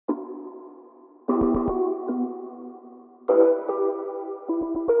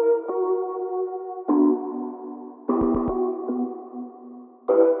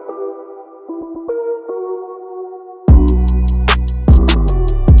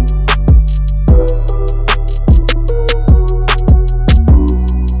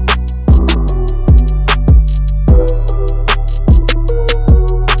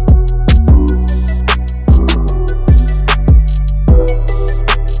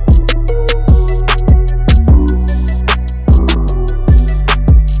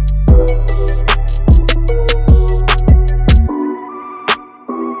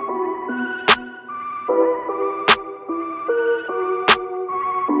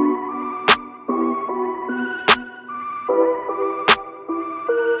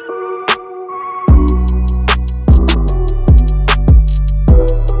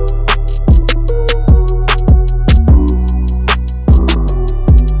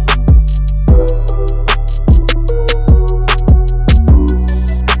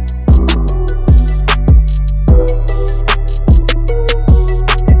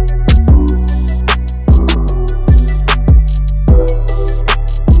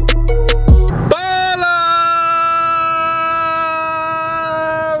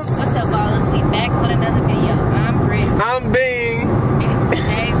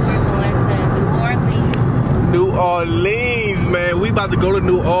go to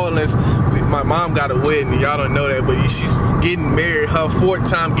New Orleans. My mom got a wedding, y'all don't know that, but she's getting married. Her 4th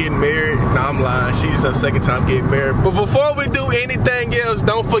time getting married. Nah, I'm lying. She's her 2nd time getting married. But before we do anything else,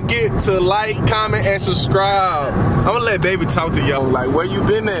 don't forget to like, comment, and subscribe. I'm gonna let baby talk to y'all. Like, where you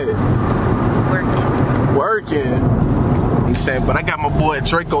been at? Working. I'm saying, but I got my boy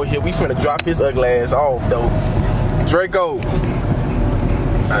Draco here. We finna drop his ugly ass off, though. Draco.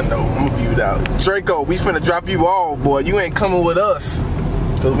 I know, I'm gonna mute out. Draco, we finna drop you off, boy. You ain't coming with us.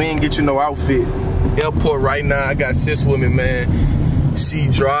 Cause we ain't get you no outfit. Airport right now, I got sis with me, man. She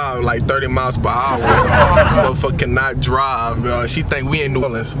drive like 30 miles per hour. Motherfucker cannot drive, bro. She think we in New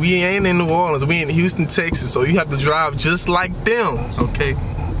Orleans. We ain't in New Orleans, we in Houston, Texas. So you have to drive just like them, okay?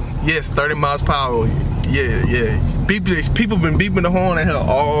 Yes, 30 miles per hour. Yeah. People been beeping the horn at her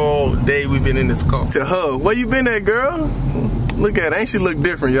all day. We've been in this car. To her, where you been at, girl? Look at her, ain't she look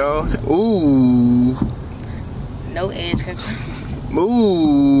different, y'all? Ooh. No edge control.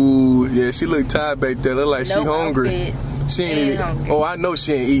 Ooh, yeah, she look tired back there. Look like no she hungry. Outfit. She ain't eat. Oh, I know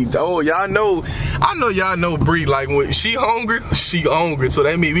she ain't eat. Oh, y'all know. I know y'all know Bree. Like when she hungry, she hungry. So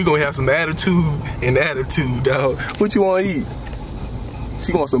that means we gonna have some attitude and attitude, dog. What you wanna eat?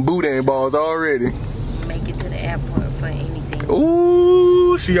 She want some boudin balls already. Make it to the airport for anything.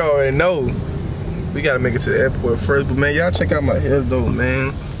 Ooh, she already know. We gotta make it to the airport first. But man, y'all check out my hair though,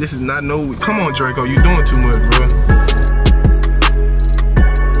 man. This is not no. Come on, Draco, you doing too much, bro.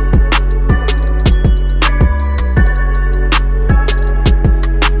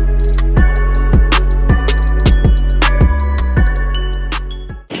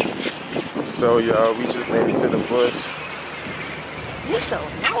 So y'all, we just made it to the bus. You so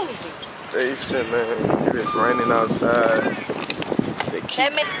nosy. Station, man. It is raining outside. They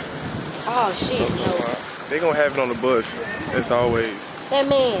keep. Oh shit, no. They gonna have it on the bus, as always. That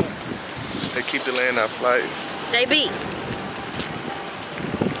man. They keep delaying our flight. JB.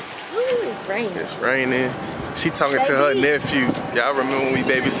 Ooh, it's raining. It's raining. She talking to her nephew. Y'all remember when we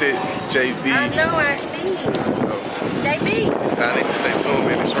babysit JB? I know, I see. So, JB. y'all need to stay tuned,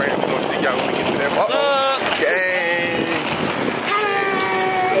 man. It's raining. We're gonna see y'all when we get to that. What's up? Gang.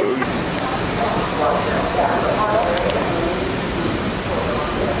 Hey.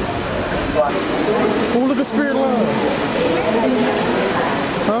 Oh, look at Spirit Line.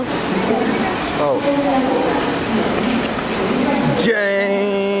 Huh? Oh.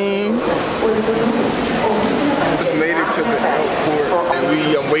 Gang. Just made it to the airport,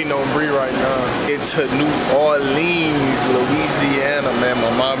 and I'm waiting on Bree right now. It's New Orleans, Louisiana, man.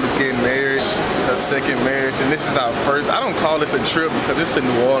 My mom is getting married, her 2nd marriage, and this is our first. I don't call this a trip because it's to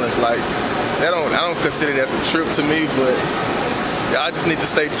New Orleans. Like, I don't consider that as a trip to me, but y'all just need to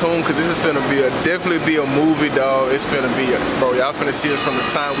stay tuned because this is finna be definitely be a movie, dog. It's finna be bro. Y'all finna see us from the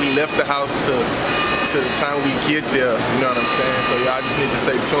time we left the house to the time we get there. You know what I'm saying? So y'all just need to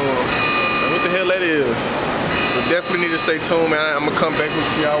stay tuned. And what the hell that is? We definitely need to stay tuned, man. I'm gonna come back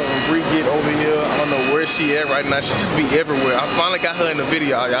with y'all when Bree get over here. I don't know where she at right now. She just be everywhere. I finally got her in the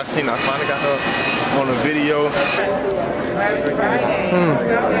video. Y'all seen? I finally got her on the video.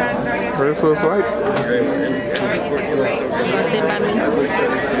 Ready for a flight? Gonna sit by me.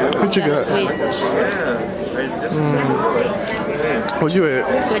 What you got? Switch. What you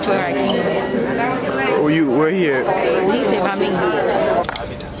at? Switch where I can. Where he at? He sit by me.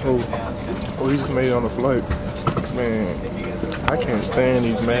 So, he just made it on the flight. Man, I can't stand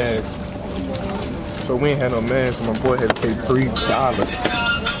these masks. So we ain't had no masks, so my boy had to pay $3.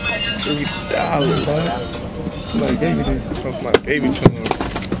 $3. Somebody gave me this. Somebody gave it to him.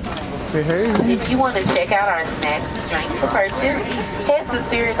 Hey. If you want to check out our snacks and drinks for purchase, head to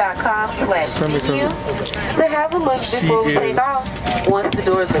spirit.com/menu to have a look before we take off. Once the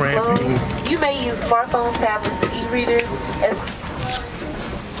doors are closed, you may use smartphones, tablets, and e-readers as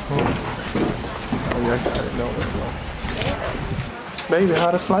Baby,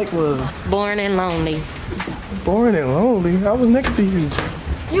 how the flight was? Boring and lonely. Boring and lonely? I was next to you.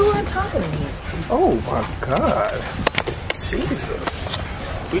 You weren't talking to me. Oh my God. Jesus.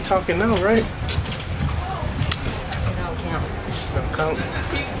 We talking now, right? Don't count. Don't count.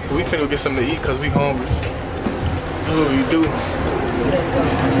 We finna get something to eat because we hungry. That's what we do.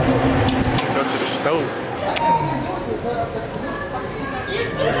 Go to the stove.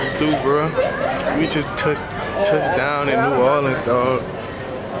 Dude, bro. We just touched down in New Orleans, dog.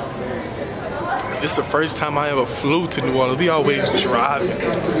 This is the first time I ever flew to New Orleans. We always driving.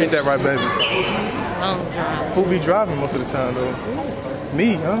 Ain't that right, baby? Long drive. Who be driving most of the time, though?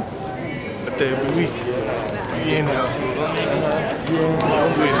 Me, huh? But then we in there. I'm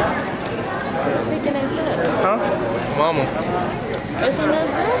with it. Picking us up. Huh? Mama. There's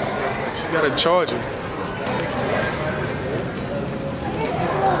another. She got a charger.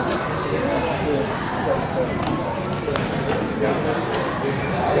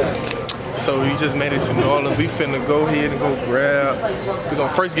 So we just made it to New Orleans. We finna go ahead and go grab. We're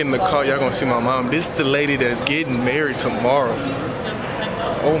gonna first get in the car. Y'all gonna see my mom. This is the lady that's getting married tomorrow.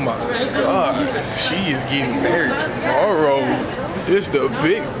 Oh my God, she is getting married tomorrow. It's the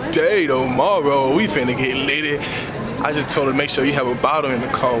big day tomorrow. We finna get lit. I just told her make sure you have a bottle in the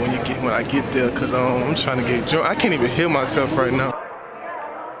car when I get there, cause I'm trying to get drunk. I can't even hear myself right now.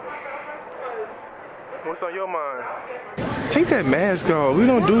 What's on your mind? Take that mask off. We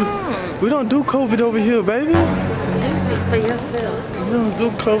don't do COVID over here, baby. You speak for yourself. We don't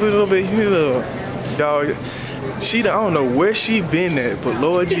do COVID over here, dog. I don't know where she been at, but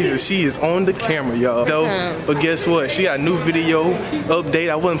Lord Jesus, she is on the camera, y'all. But guess what? She got a new video update.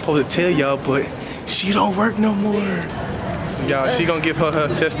 I wasn't supposed to tell y'all, but she don't work no more. Y'all, she gonna give her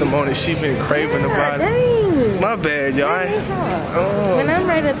testimony. She been craving about it. My bad, y'all. When I'm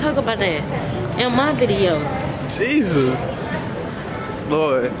ready to talk about that in my video. Jesus.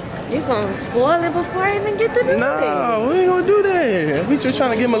 Lord. You gonna spoil it before I even get to the No, we ain't gonna do that. We just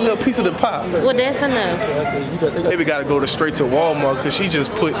trying to give him a little piece of the pie. Well, that's enough. Maybe gotta go straight to Walmart because she just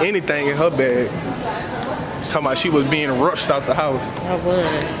put anything in her bag. She's talking about she was being rushed out the house. I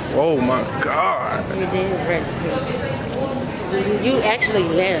was. Oh my God. You did rush me. You actually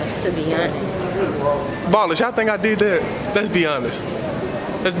left, to be honest. Ballers, y'all think I did that? Let's be honest.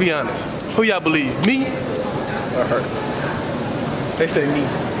 Let's be honest. Who y'all believe? Me or her? They say me.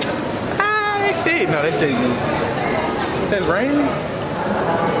 They say no, they say me. That's raining?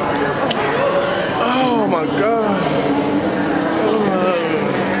 Oh my God.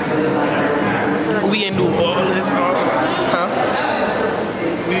 We in New Orleans, huh?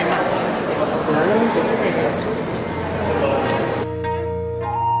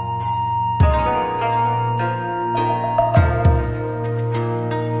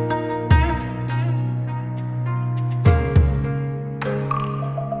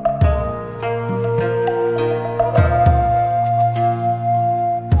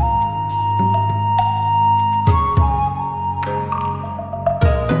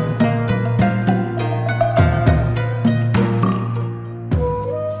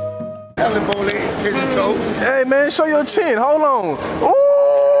 Hey man, show your chin. Hold on.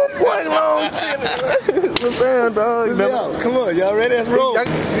 Ooh, boy, long chin. What's down, dog? Come on, y'all ready? Let's roll.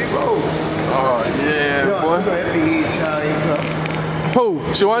 Oh yeah, boy. Who?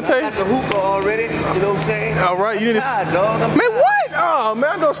 Shawante? Got the hookah already. You know what I'm saying? All right, you need to. Dog. Man, what? Oh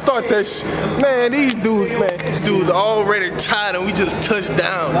man, don't start that shit. Man, these dudes already tired and we just touched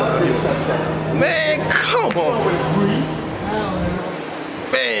down. Man, come on.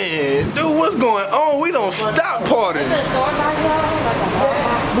 Man, dude, what's going on? We don't stop partying.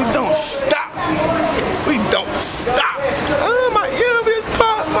 We don't stop. We don't stop. Oh, my ear just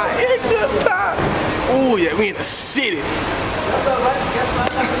pop. My ear just pop. Oh, yeah, we in the city.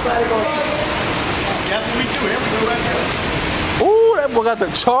 Ooh, that boy got the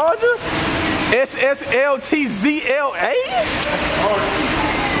charger. SSLTZLA?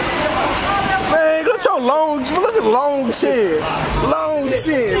 Man, look at your long chin. Long chin.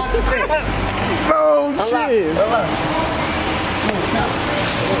 Long chin.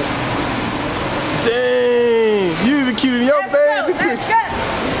 Dang, you even cuter than your baby picture.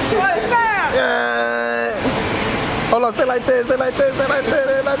 Yeah. Hold on, stay like that, stay like that, stay like that,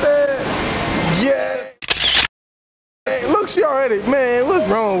 stay like that. Yeah. Hey, look, she already, man, what's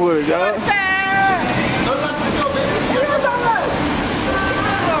wrong with her, y'all?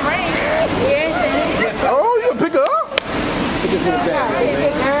 Oh, you pick her up?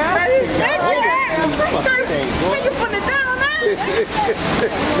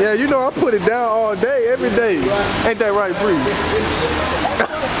 Yeah, you know I put it down all day, every day. Ain't that right, Bree?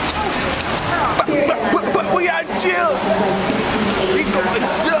 But we got chill. We going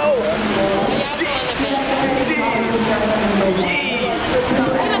dope.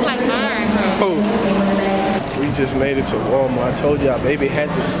 Oh. We just made it to Walmart. I told y'all, baby had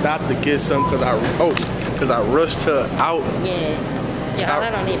to stop to get some because I rushed her out. Yeah. Yeah,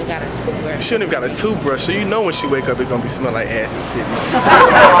 I don't even got a toothbrush. She shouldn't have got a toothbrush, so you know when she wake up, it's gonna be smell like ass and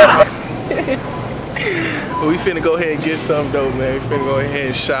titties. But we finna go ahead and get some though, man. We finna go ahead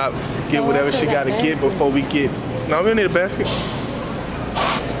and shop, get whatever she gotta get before we get. No, we don't need a basket.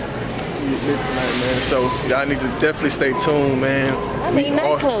 Tonight, man. So y'all need to definitely stay tuned, man. I need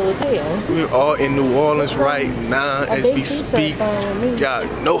night clothes, hell. We are in New Orleans right now as we speak. Y'all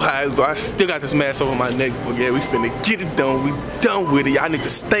know how it go. I still got this mask over my neck, but yeah, we finna get it done. We done with it. Y'all need to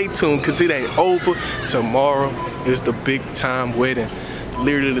stay tuned because it ain't over. Tomorrow is the big time wedding.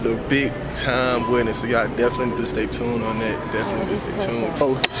 Literally the big time wedding. So y'all definitely need to stay tuned on that. Definitely need to stay tuned.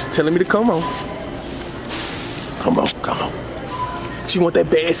 Oh, she's telling me to come on. Come on, come on. She want that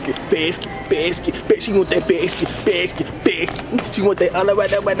basket. She want that basket. She want that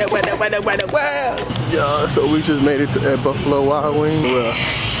yeah, so we just made it to at Buffalo Wild Wings. Well,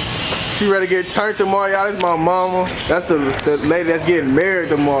 she ready to get turned tomorrow, y'all. This is my mama. That's the lady that's getting married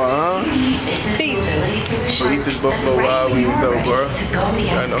tomorrow, huh? Peace. So eat this Buffalo Wild Wings though, bro.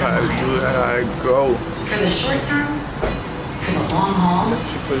 I know how to do it, how it go. For the short term, for the long haul, and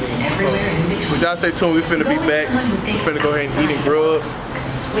everywhere in between. But y'all stay tuned, we finna be back. We finna go ahead and eat and grub.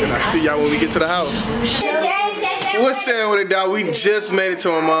 And I'll see y'all when we get to the house. What's saying with it, dog? We just made it to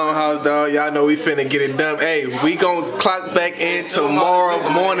my mom's house, dog. Y'all know we finna get it done. Hey, we gon' clock back in tomorrow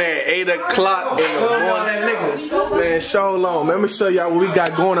morning at 8 o'clock in the morning. Man, show long. Let me show y'all what we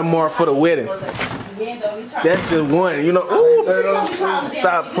got going tomorrow for the wedding. That's just one, you know. Ooh,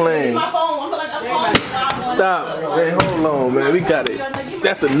 stop playing. Stop, man. Hold on, man. We got it.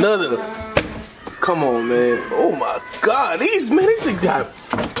 That's another. Come on, man. Oh my God, these niggas got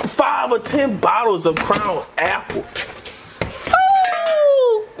 5 or 10 bottles of Crown Apple.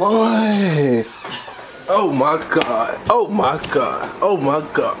 Oh boy. Oh my God. Oh my God. Oh my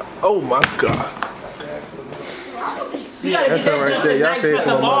God. Oh my God. That's all right there. Y'all say it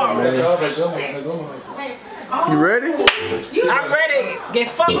to my mom, man. You ready? I'm ready. Get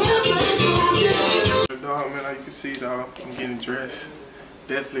fucked. Dog, man, like you can see, dog, I'm getting dressed.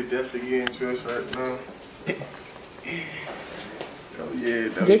 Definitely getting dressed right now. So yeah,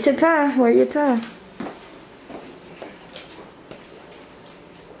 dog. Get your tie. Wear your tie.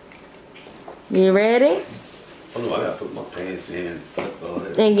 You ready? Oh no, I gotta put my pants in.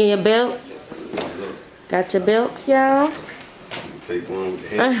 Then get your belt. Got your belts, y'all. Take one with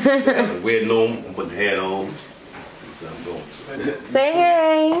the hat. Wedding on, put the hat on. Say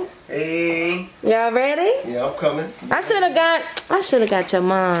hey. Hey. Y'all ready? Yeah, I'm coming. I should have got your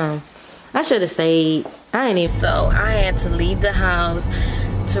mom. I should have stayed. I ain't even. So I had to leave the house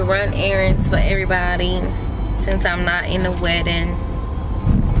to run errands for everybody since I'm not in the wedding.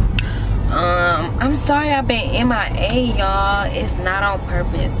 I'm sorry I've been MIA, y'all. It's not on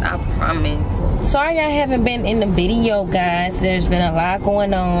purpose, I promise. Sorry I haven't been in the video, guys. There's been a lot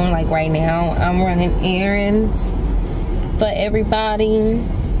going on. Like right now, I'm running errands for everybody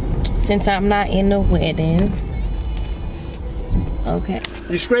since I'm not in the wedding. Okay.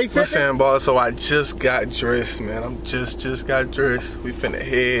 You straight fit? Listen, boss, so I just got dressed, man. I'm just got dressed. We finna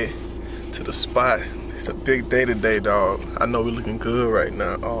head to the spot. It's a big day today, dog. I know we looking good right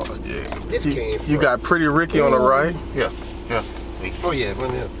now. Oh, yeah. You got Pretty Ricky on the right? Yeah. Oh, yeah.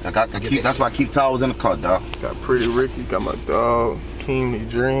 That's why I keep towels in the car, dog. Got Pretty Ricky, got my dog, Keem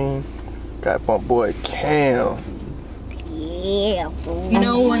Dream. Got my boy, Cam. Yeah, boo.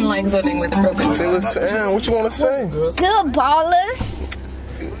 No one likes living with a broken Say what's saying? What you want to say? Good ballers.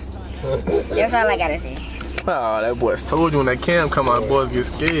 That's all I gotta say. Oh, that boy's told you when that Cam come out, boys get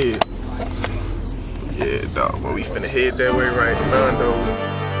scared. Yeah, dog. Well, we finna head that way right now, though.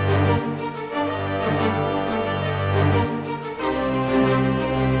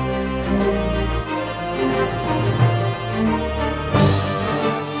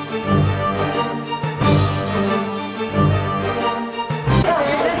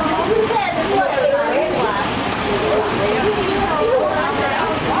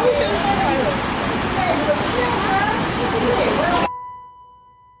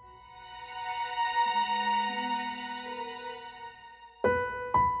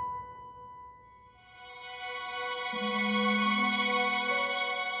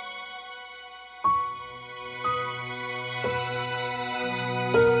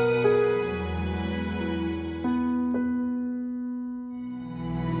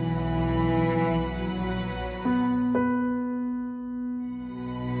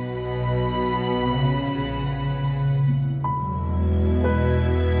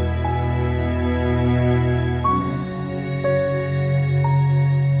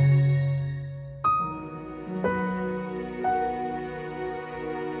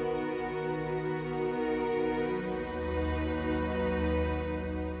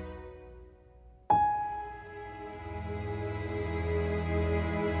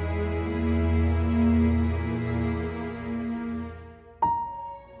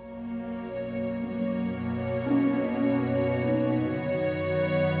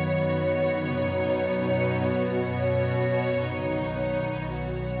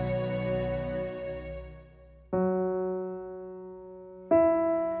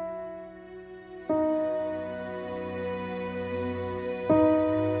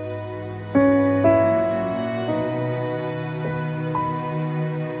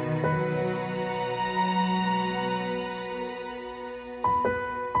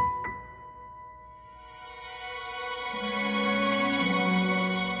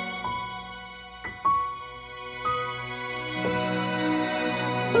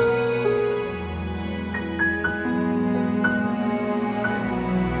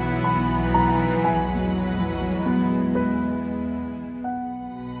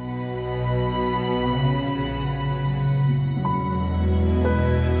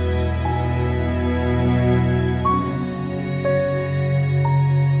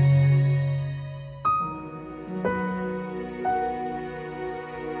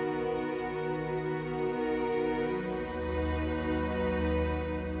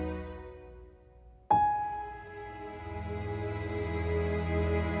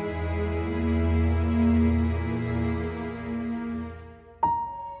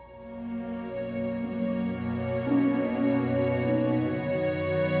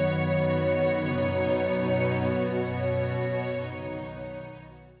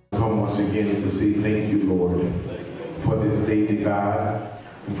 again to say thank you, Lord, for this day, dear God,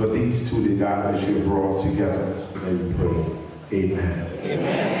 and for these two, dear God, that you have brought together. And we pray. Amen.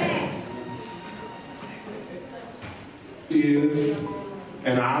 Amen. Is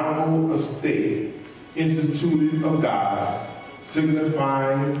an honorable estate instituted of God,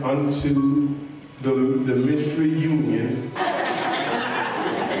 signifying unto the mystery union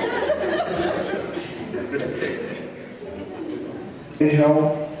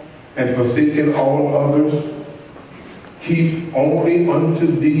help and forsaken all others, keep only unto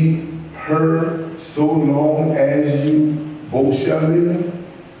thee her so long as you both shall live.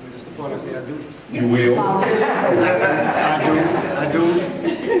 You will. I do.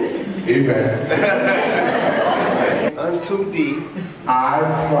 Amen. Unto thee, I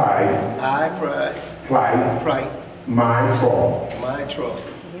plight my troth.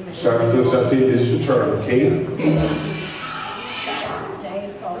 So take this term, okay?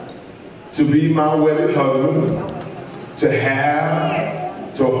 To be my wedded husband, to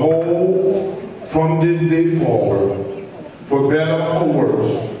have, to hold from this day forward, for better or for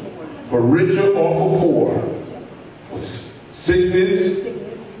worse, for richer or for poor, for sickness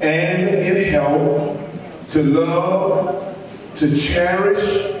and in health, to love, to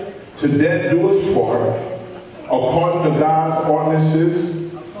cherish, to death do us part, according to God's ordinances,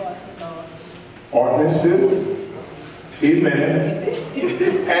 amen.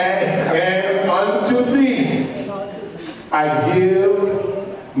 And unto thee I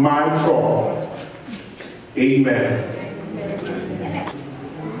give my troth. Amen.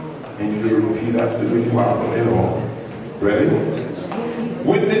 And you repeat after me while I'm in on. Ready?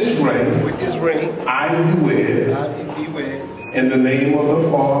 With this ring, I be wed. In the name of the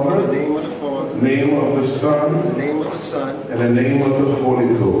Father, name of the Son, and the name of the Holy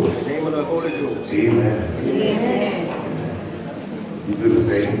Ghost. Amen. You do the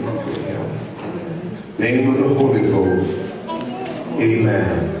same. Name of the Holy Ghost.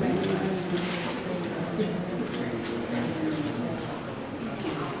 Amen.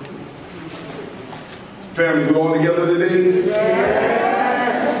 Family, we all together today?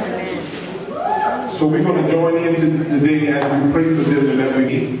 So we're going to join in today as we pray for them and that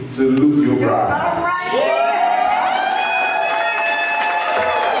we salute your bride.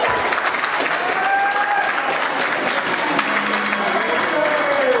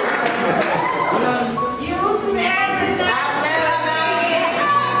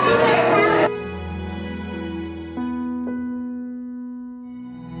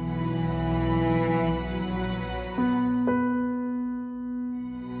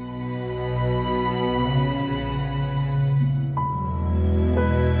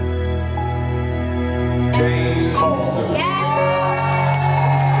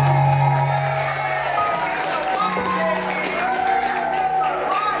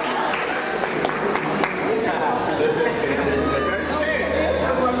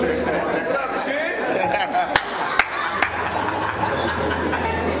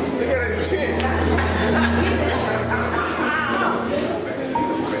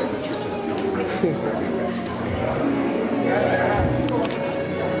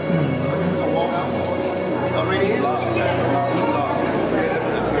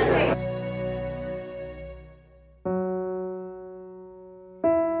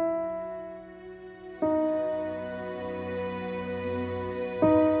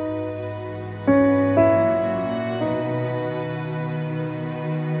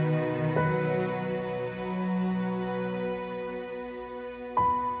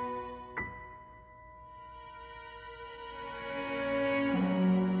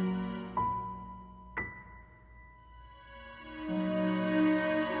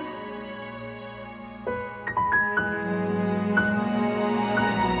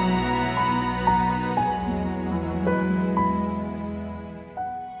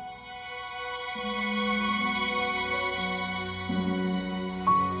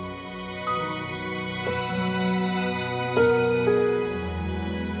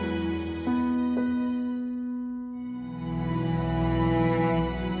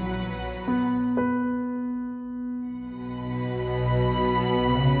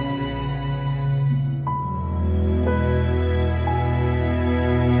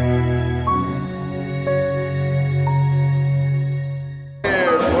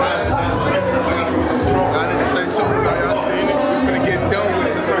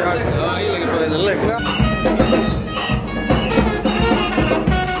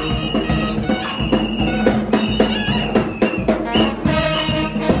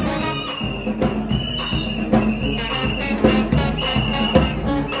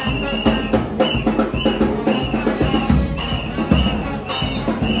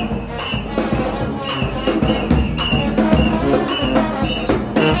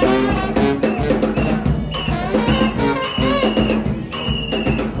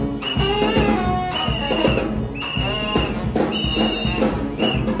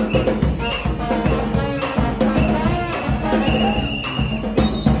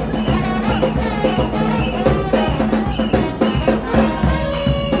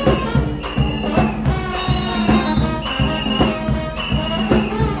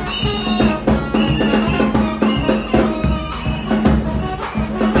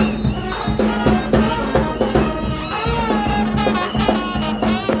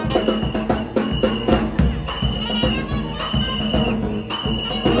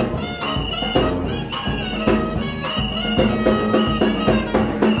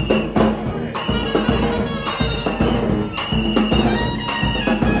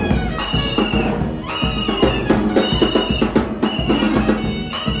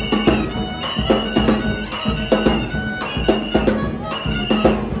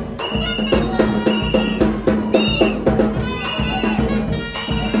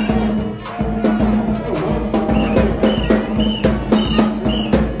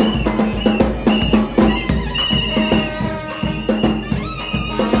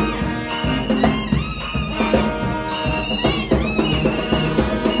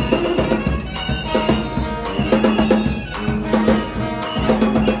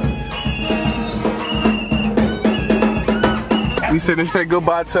 We said say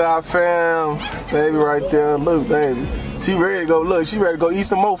goodbye to our fam. Baby right there. Look, baby. She ready to go. Look, she ready to go eat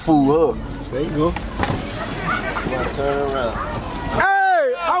some more food, huh? There you go. Come on, turn around.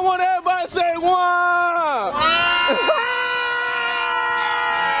 Hey, I want everybody to say one.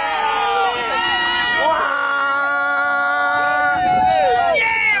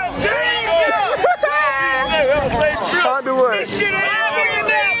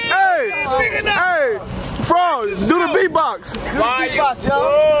 Hey, Frog, do the beatbox. Beatbox,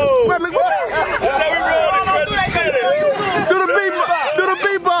 yo. Man, look what do the beatbox. Do the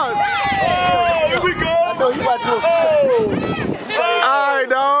beatbox. Here we go. I know you about to do a Alright,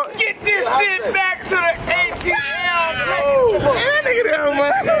 dog. Get this shit back to the ATL, Texas. That nigga there,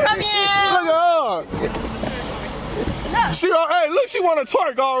 man. Come here. Look at her. She, hey, look, she want to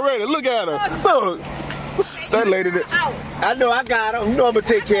twerk already. Look at her. Look. That lady that. I know I got him. You know I'm going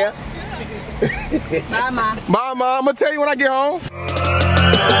to take care. Bye, Ma. Bye, Ma. I'm going to tell you when I get home.